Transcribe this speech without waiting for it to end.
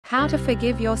How to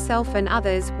forgive yourself and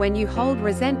others. When you hold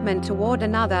resentment toward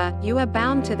another, you are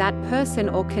bound to that person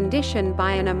or condition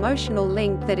by an emotional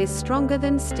link that is stronger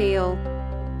than steel.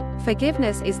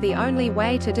 Forgiveness is the only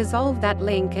way to dissolve that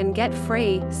link and get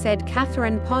free, said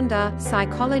Katherine Ponder,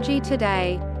 Psychology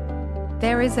Today.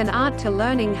 There is an art to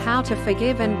learning how to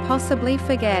forgive and possibly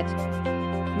forget.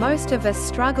 Most of us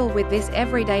struggle with this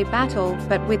everyday battle,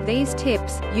 but with these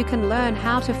tips, you can learn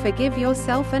how to forgive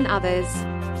yourself and others.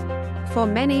 For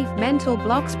many, mental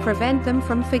blocks prevent them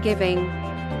from forgiving.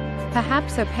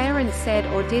 Perhaps a parent said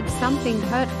or did something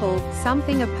hurtful,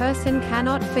 something a person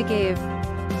cannot forgive.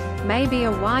 Maybe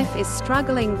a wife is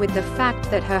struggling with the fact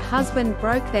that her husband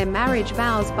broke their marriage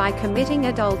vows by committing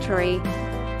adultery.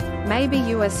 Maybe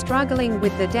you are struggling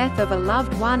with the death of a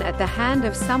loved one at the hand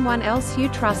of someone else you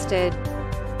trusted.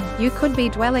 You could be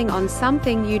dwelling on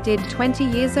something you did 20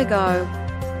 years ago.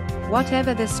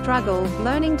 Whatever the struggle,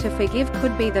 learning to forgive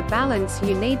could be the balance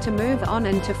you need to move on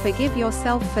and to forgive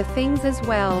yourself for things as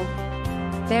well.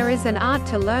 There is an art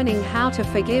to learning how to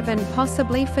forgive and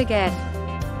possibly forget.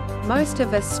 Most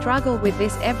of us struggle with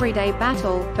this everyday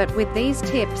battle, but with these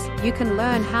tips, you can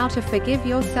learn how to forgive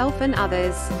yourself and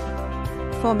others.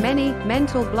 For many,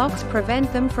 mental blocks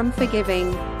prevent them from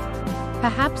forgiving.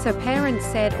 Perhaps a parent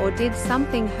said or did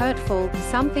something hurtful,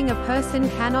 something a person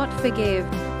cannot forgive.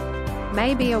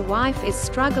 Maybe a wife is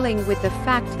struggling with the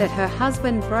fact that her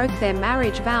husband broke their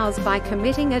marriage vows by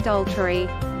committing adultery.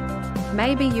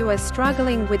 Maybe you are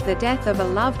struggling with the death of a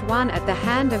loved one at the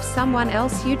hand of someone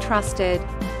else you trusted.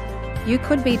 You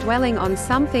could be dwelling on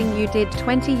something you did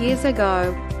 20 years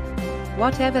ago.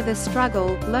 Whatever the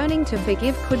struggle, learning to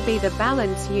forgive could be the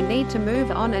balance you need to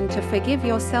move on and to forgive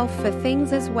yourself for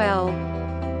things as well.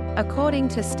 According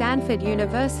to Stanford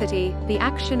University, the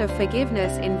action of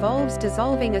forgiveness involves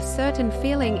dissolving a certain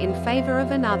feeling in favor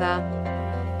of another.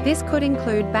 This could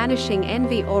include banishing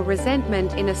envy or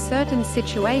resentment in a certain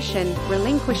situation,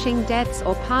 relinquishing debts,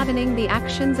 or pardoning the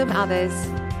actions of others.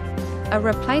 A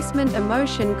replacement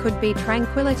emotion could be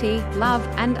tranquility, love,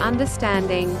 and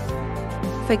understanding.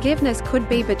 Forgiveness could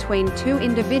be between two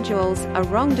individuals, a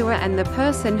wrongdoer and the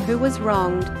person who was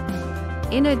wronged.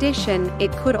 In addition, it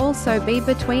could also be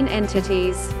between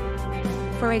entities.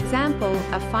 For example,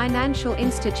 a financial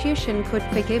institution could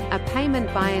forgive a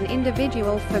payment by an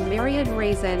individual for myriad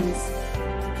reasons.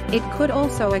 It could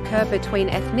also occur between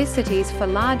ethnicities for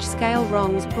large-scale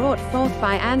wrongs brought forth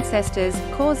by ancestors,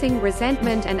 causing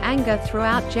resentment and anger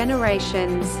throughout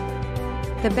generations.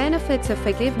 The benefits of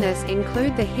forgiveness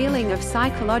include the healing of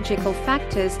psychological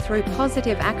factors through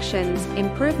positive actions,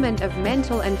 improvement of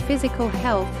mental and physical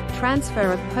health,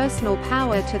 transfer of personal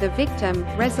power to the victim,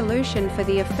 resolution for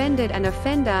the offended and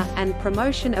offender, and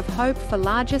promotion of hope for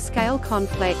larger-scale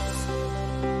conflicts.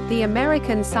 The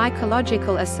American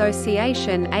Psychological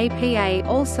Association (APA)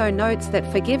 also notes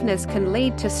that forgiveness can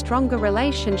lead to stronger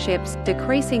relationships,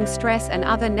 decreasing stress and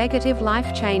other negative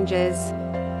life changes.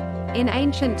 In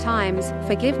ancient times,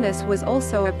 forgiveness was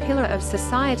also a pillar of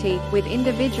society, with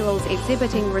individuals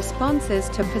exhibiting responses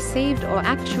to perceived or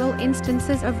actual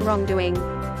instances of wrongdoing.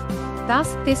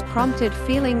 Thus, this prompted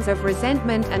feelings of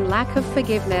resentment and lack of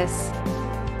forgiveness.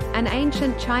 An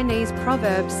ancient Chinese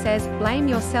proverb says, "Blame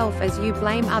yourself as you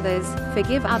blame others,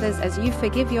 forgive others as you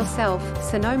forgive yourself."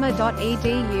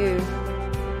 Sonoma.edu.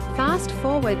 Fast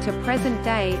forward to present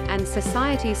day, and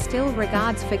society still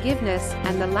regards forgiveness,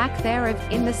 and the lack thereof,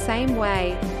 in the same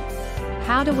way.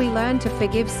 How do we learn to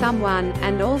forgive someone,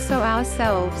 and also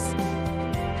ourselves?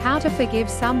 How to forgive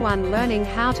someone. Learning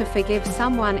how to forgive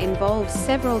someone involves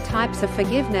several types of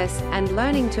forgiveness, and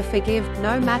learning to forgive,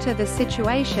 no matter the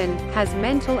situation, has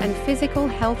mental and physical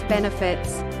health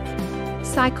benefits.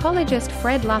 Psychologist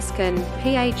Fred Luskin,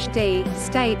 Ph.D.,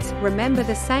 states, "Remember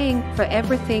the saying, for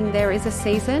everything there is a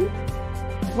season?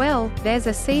 Well, there's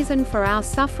a season for our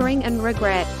suffering and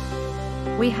regret.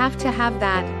 We have to have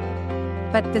that.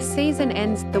 But the season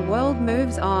ends, the world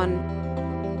moves on.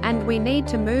 And we need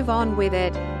to move on with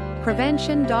it."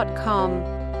 Prevention.com.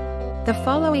 The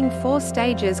following 4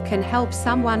 stages can help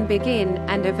someone begin,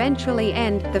 and eventually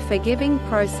end, the forgiving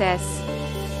process.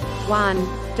 1.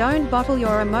 Don't bottle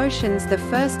your emotions. The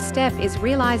first step is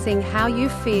realizing how you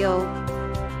feel.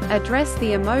 Address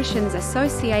the emotions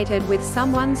associated with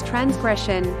someone's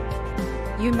transgression.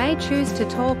 You may choose to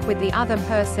talk with the other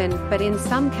person, but in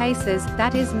some cases,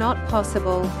 that is not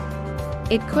possible.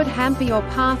 It could hamper your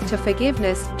path to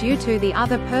forgiveness, due to the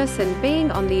other person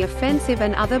being on the offensive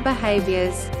and other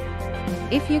behaviors.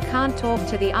 If you can't talk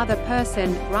to the other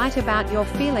person, write about your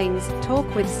feelings, talk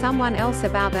with someone else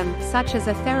about them, such as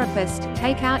a therapist,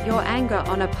 take out your anger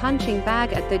on a punching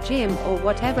bag at the gym, or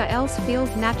whatever else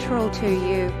feels natural to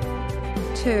you.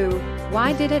 2.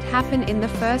 Why did it happen in the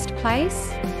first place?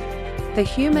 The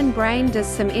human brain does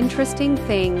some interesting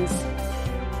things.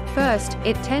 First,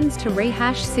 it tends to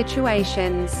rehash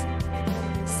situations.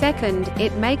 Second,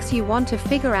 it makes you want to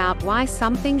figure out why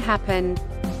something happened.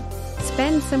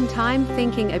 Spend some time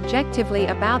thinking objectively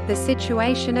about the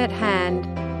situation at hand.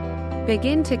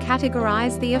 Begin to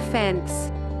categorize the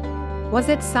offense. Was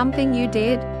it something you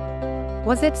did?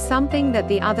 Was it something that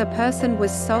the other person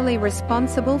was solely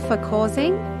responsible for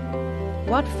causing?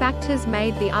 What factors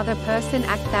made the other person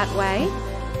act that way?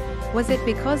 Was it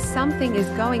because something is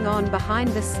going on behind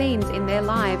the scenes in their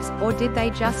lives, or did they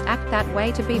just act that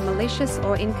way to be malicious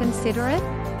or inconsiderate?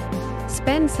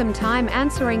 Spend some time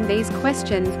answering these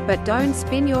questions, but don't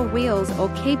spin your wheels or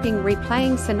keeping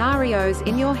replaying scenarios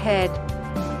in your head.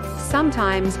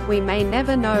 Sometimes, we may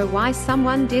never know why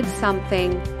someone did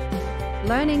something.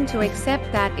 Learning to accept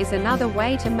that is another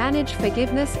way to manage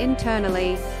forgiveness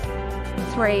internally.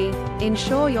 3.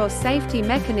 Ensure your safety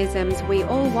mechanisms. We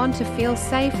all want to feel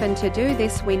safe, and to do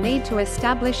this we need to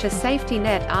establish a safety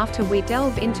net after we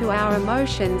delve into our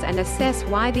emotions and assess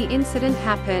why the incident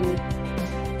happened.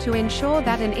 To ensure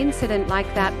that an incident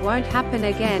like that won't happen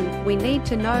again, we need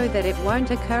to know that it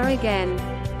won't occur again.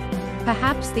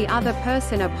 Perhaps the other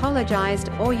person apologized,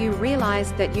 or you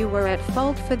realized that you were at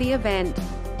fault for the event.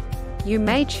 You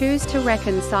may choose to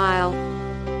reconcile.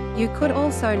 You could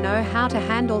also know how to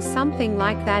handle something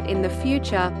like that in the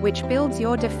future, which builds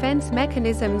your defense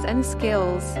mechanisms and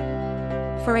skills.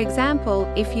 For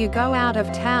example, if you go out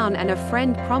of town and a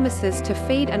friend promises to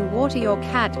feed and water your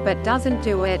cat but doesn't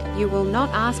do it, you will not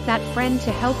ask that friend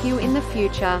to help you in the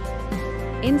future.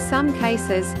 In some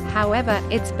cases, however,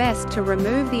 it's best to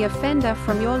remove the offender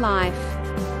from your life.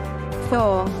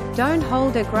 4. Don't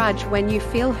hold a grudge when you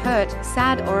feel hurt,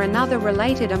 sad, or another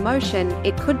related emotion.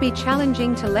 It could be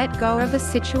challenging to let go of a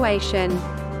situation.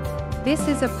 This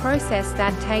is a process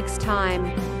that takes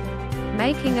time.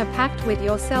 Making a pact with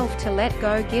yourself to let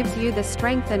go gives you the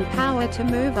strength and power to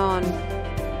move on.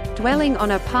 Dwelling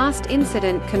on a past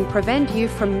incident can prevent you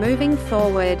from moving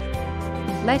forward.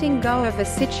 Letting go of a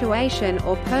situation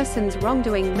or person's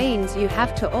wrongdoing means you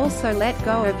have to also let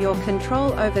go of your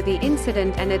control over the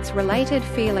incident and its related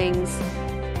feelings.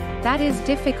 That is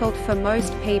difficult for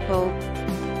most people.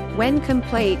 When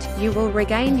complete, you will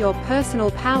regain your personal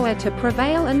power to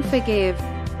prevail and forgive.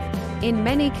 In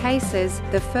many cases,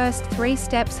 the first 3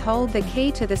 steps hold the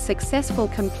key to the successful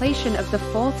completion of the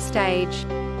 4th stage.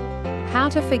 How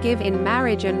to forgive in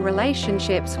marriage and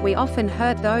relationships. We often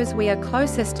hurt those we are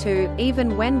closest to,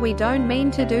 even when we don't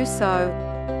mean to do so.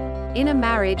 In a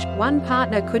marriage, one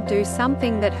partner could do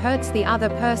something that hurts the other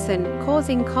person,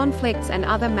 causing conflicts and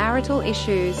other marital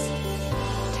issues.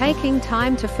 Taking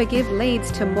time to forgive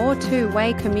leads to more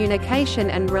two-way communication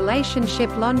and relationship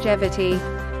longevity.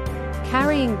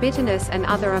 Carrying bitterness and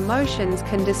other emotions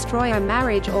can destroy a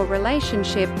marriage or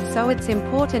relationship, so it's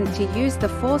important to use the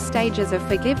 4 stages of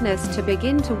forgiveness to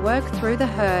begin to work through the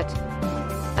hurt.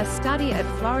 A study at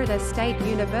Florida State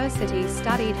University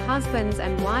studied husbands'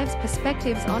 and wives'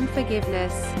 perspectives on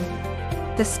forgiveness.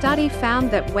 The study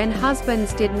found that when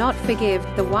husbands did not forgive,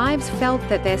 the wives felt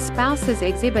that their spouses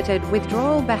exhibited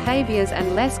withdrawal behaviors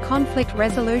and less conflict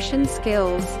resolution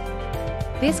skills.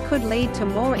 This could lead to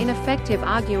more ineffective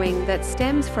arguing that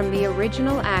stems from the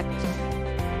original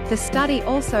act. The study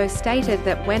also stated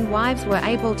that when wives were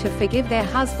able to forgive their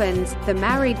husbands, the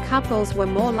married couples were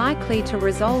more likely to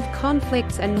resolve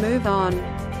conflicts and move on.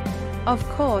 Of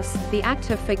course, the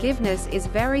act of forgiveness is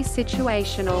very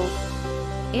situational.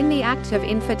 In the act of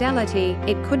infidelity,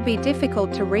 it could be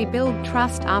difficult to rebuild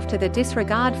trust after the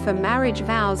disregard for marriage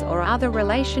vows or other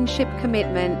relationship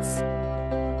commitments.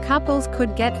 Couples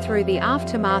could get through the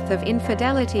aftermath of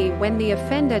infidelity when the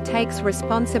offender takes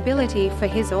responsibility for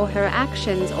his or her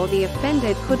actions, or the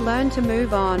offended could learn to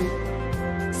move on.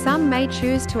 Some may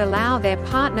choose to allow their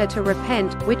partner to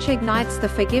repent, which ignites the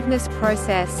forgiveness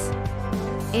process.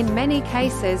 In many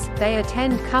cases, they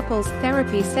attend couples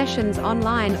therapy sessions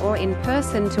online or in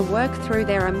person to work through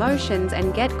their emotions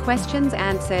and get questions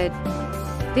answered.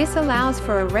 This allows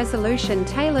for a resolution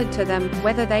tailored to them,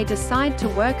 whether they decide to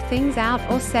work things out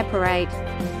or separate.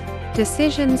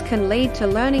 Decisions can lead to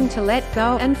learning to let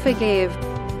go and forgive.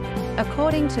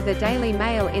 According to the Daily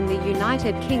Mail in the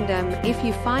United Kingdom, if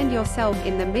you find yourself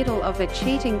in the middle of a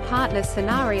cheating partner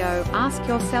scenario, ask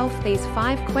yourself these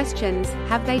 5 questions.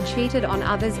 Have they cheated on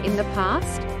others in the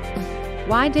past?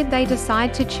 Why did they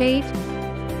decide to cheat?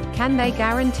 Can they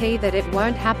guarantee that it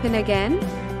won't happen again?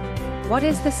 What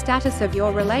is the status of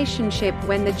your relationship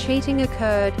when the cheating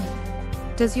occurred?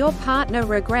 Does your partner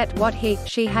regret what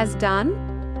he/she has done?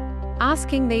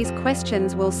 Asking these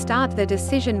questions will start the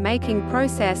decision-making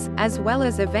process, as well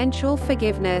as eventual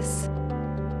forgiveness.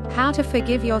 How to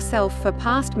forgive yourself for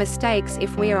past mistakes.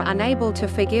 If we are unable to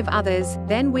forgive others,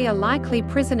 then we are likely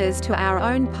prisoners to our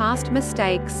own past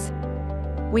mistakes.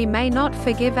 We may not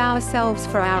forgive ourselves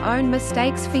for our own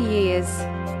mistakes for years.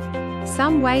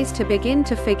 Some ways to begin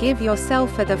to forgive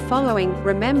yourself are the following.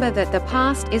 Remember that the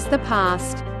past is the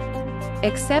past.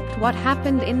 Accept what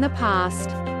happened in the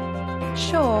past.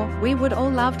 Sure, we would all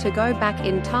love to go back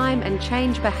in time and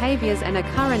change behaviors and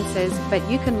occurrences, but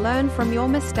you can learn from your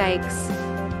mistakes.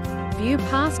 View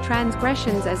past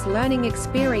transgressions as learning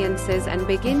experiences and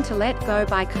begin to let go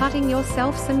by cutting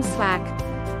yourself some slack.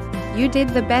 You did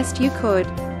the best you could.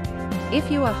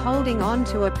 If you are holding on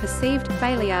to a perceived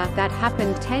failure that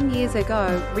happened 10 years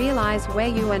ago, realize where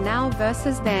you are now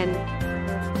versus then.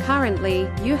 Currently,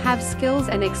 you have skills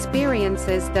and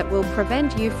experiences that will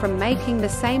prevent you from making the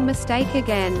same mistake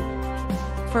again.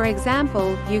 For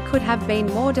example, you could have been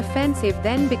more defensive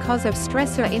then because of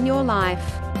stressor in your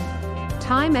life.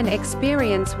 Time and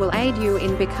experience will aid you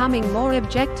in becoming more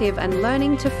objective and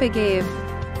learning to forgive.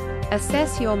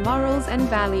 Assess your morals and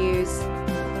values.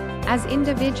 As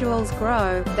individuals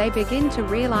grow, they begin to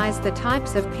realize the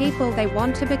types of people they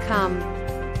want to become.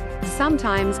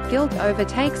 Sometimes, guilt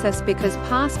overtakes us because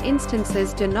past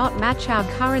instances do not match our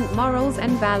current morals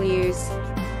and values.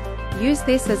 Use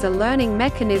this as a learning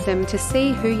mechanism to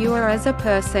see who you are as a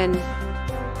person.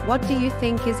 What do you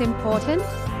think is important?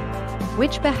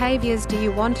 Which behaviors do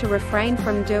you want to refrain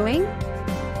from doing?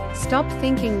 Stop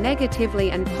thinking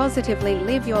negatively and positively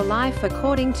live your life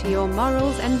according to your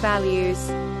morals and values.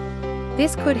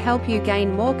 This could help you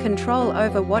gain more control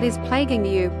over what is plaguing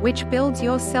you, which builds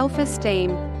your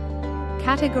self-esteem.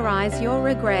 Categorize your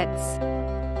regrets.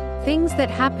 Things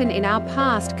that happen in our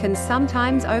past can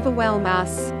sometimes overwhelm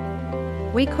us.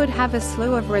 We could have a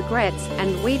slew of regrets,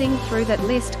 and weeding through that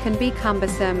list can be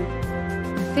cumbersome.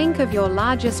 Think of your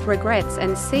largest regrets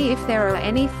and see if there are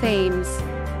any themes.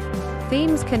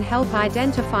 Themes can help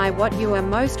identify what you are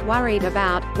most worried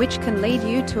about, which can lead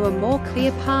you to a more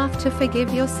clear path to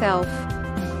forgive yourself.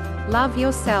 Love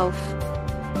yourself.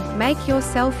 Make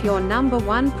yourself your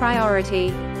 #1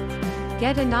 priority.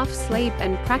 Get enough sleep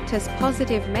and practice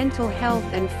positive mental health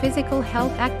and physical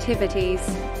health activities.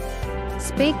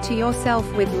 Speak to yourself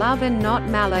with love and not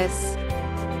malice.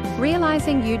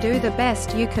 Realizing you do the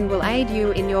best you can will aid you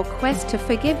in your quest to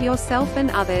forgive yourself and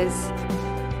others.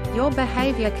 Your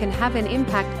behavior can have an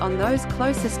impact on those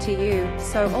closest to you,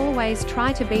 so always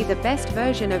try to be the best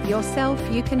version of yourself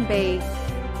you can be.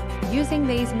 Using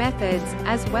these methods,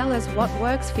 as well as what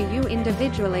works for you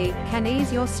individually, can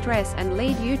ease your stress and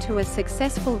lead you to a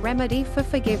successful remedy for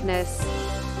forgiveness.